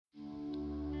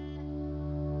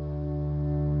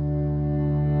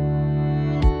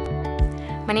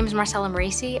My name is Marcela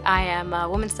Muricy. I am a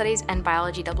Women's Studies and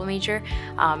Biology double major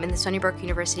in the Stony Brook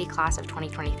University class of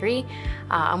 2023.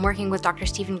 I'm working with Dr.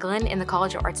 Glynn in the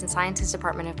College of Arts and Sciences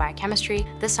Department of Biochemistry.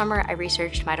 This summer, I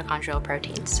researched mitochondrial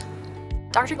proteins.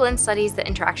 Dr. Glynn studies the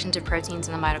interactions of proteins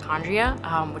in the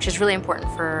mitochondria, which is really important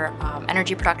for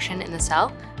energy production in the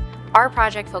cell. Our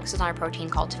project focuses on a protein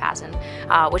called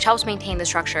tafazin, which helps maintain the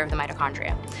structure of the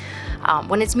mitochondria.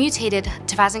 When it's mutated,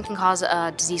 tafazin can cause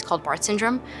a disease called Barth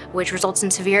syndrome, which results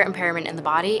in severe impairment in the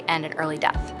body and an early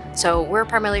death. So we're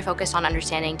primarily focused on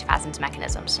understanding tafazin's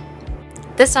mechanisms.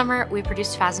 This summer, we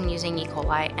produced tafazin using E.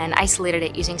 coli and isolated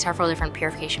it using several different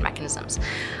purification mechanisms,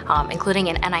 including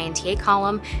an NINTA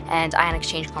column and ion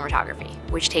exchange chromatography,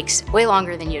 which takes way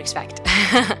longer than you'd expect.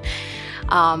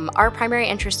 Our primary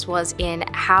interest was in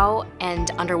how and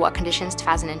under what conditions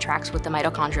tafazin interacts with the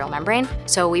mitochondrial membrane.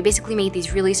 So we basically made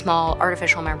these really small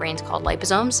artificial membranes called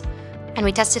liposomes, and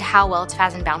we tested how well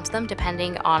tafazin bound to them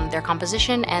depending on their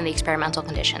composition and the experimental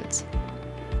conditions.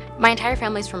 My entire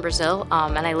family is from Brazil,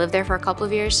 and I lived there for a couple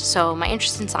of years, so my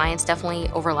interest in science definitely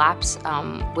overlaps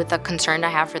with the concern I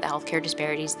have for the healthcare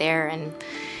disparities there and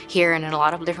here and in a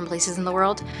lot of different places in the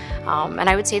world. And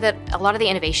I would say that a lot of the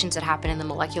innovations that happen in the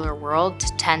molecular world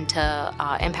tend to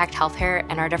impact healthcare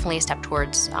and are definitely a step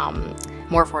towards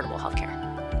more affordable healthcare.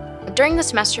 During the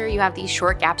semester, you have these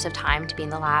short gaps of time to be in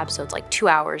the lab, so it's like 2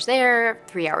 hours there,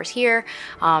 3 hours here,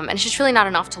 and it's just really not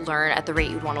enough to learn at the rate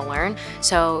you'd want to learn.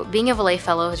 So being a Velay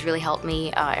Fellow has really helped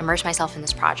me immerse myself in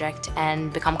this project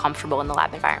and become comfortable in the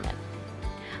lab environment.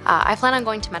 I plan on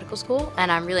going to medical school,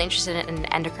 and I'm really interested in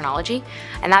endocrinology,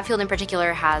 and that field in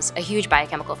particular has a huge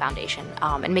biochemical foundation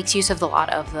and makes use of a lot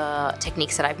of the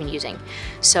techniques that I've been using.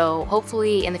 So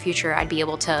hopefully in the future I'd be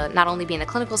able to not only be in the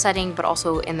clinical setting, but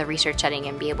also in the research setting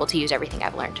and be able to use everything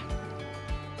I've learned.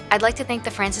 I'd like to thank the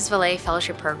Francis Velay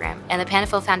Fellowship Program and the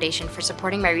Panafil Foundation for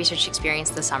supporting my research experience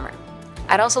this summer.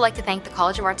 I'd also like to thank the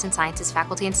College of Arts and Sciences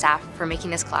faculty and staff for making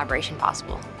this collaboration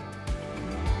possible.